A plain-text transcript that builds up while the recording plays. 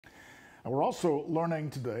And we're also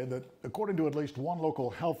learning today that, according to at least one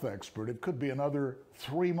local health expert, it could be another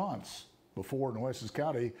 3 months before Nueces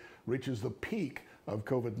County reaches the peak of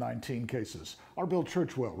COVID-19 cases. Our Bill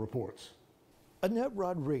Churchwell reports. Annette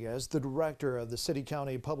Rodriguez, the director of the City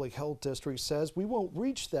County Public Health District, says we won't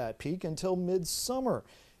reach that peak until midsummer.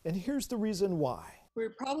 And here's the reason why. We're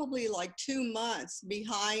probably like 2 months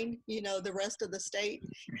behind, the rest of the state.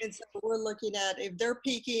 And so we're looking at, if they're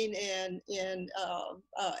peaking in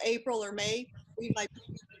April or May, we might be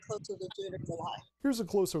closer to June or July. Here's a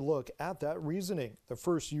closer look at that reasoning. The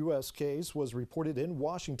first U.S. case was reported in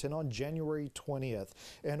Washington on January 20th.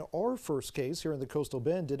 And our first case here in the Coastal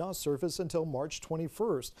Bend did not surface until March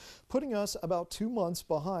 21st, putting us about 2 months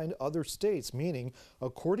behind other states, meaning,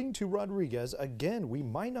 according to Rodriguez, again, we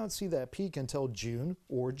might not see that peak until June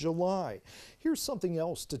or July. Here's something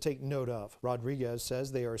else to take note of. Rodriguez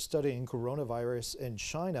says they are studying coronavirus in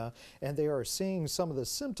China, and they are seeing some of the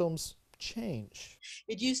symptoms change.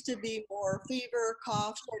 It used to be more fever,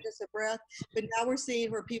 cough, shortness of breath, but now we're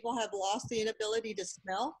seeing where people have lost the inability to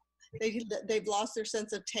smell. They've lost their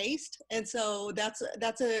sense of taste, and so that's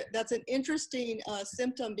an interesting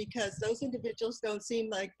symptom, because those individuals don't seem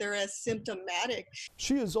like they're as symptomatic.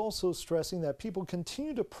 She is also stressing that people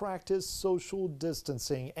continue to practice social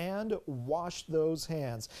distancing and wash those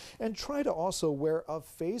hands, and try to also wear a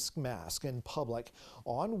face mask in public.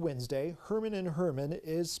 On Wednesday, Herman & Herman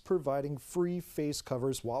is providing free face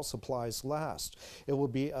covers while supplies last. It will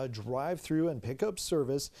be a drive-through and pickup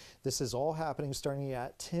service. This is all happening starting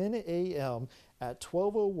at 10 a.m. at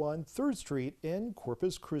 1201 3rd Street in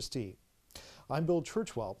Corpus Christi. I'm Bill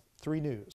Churchwell, 3 News.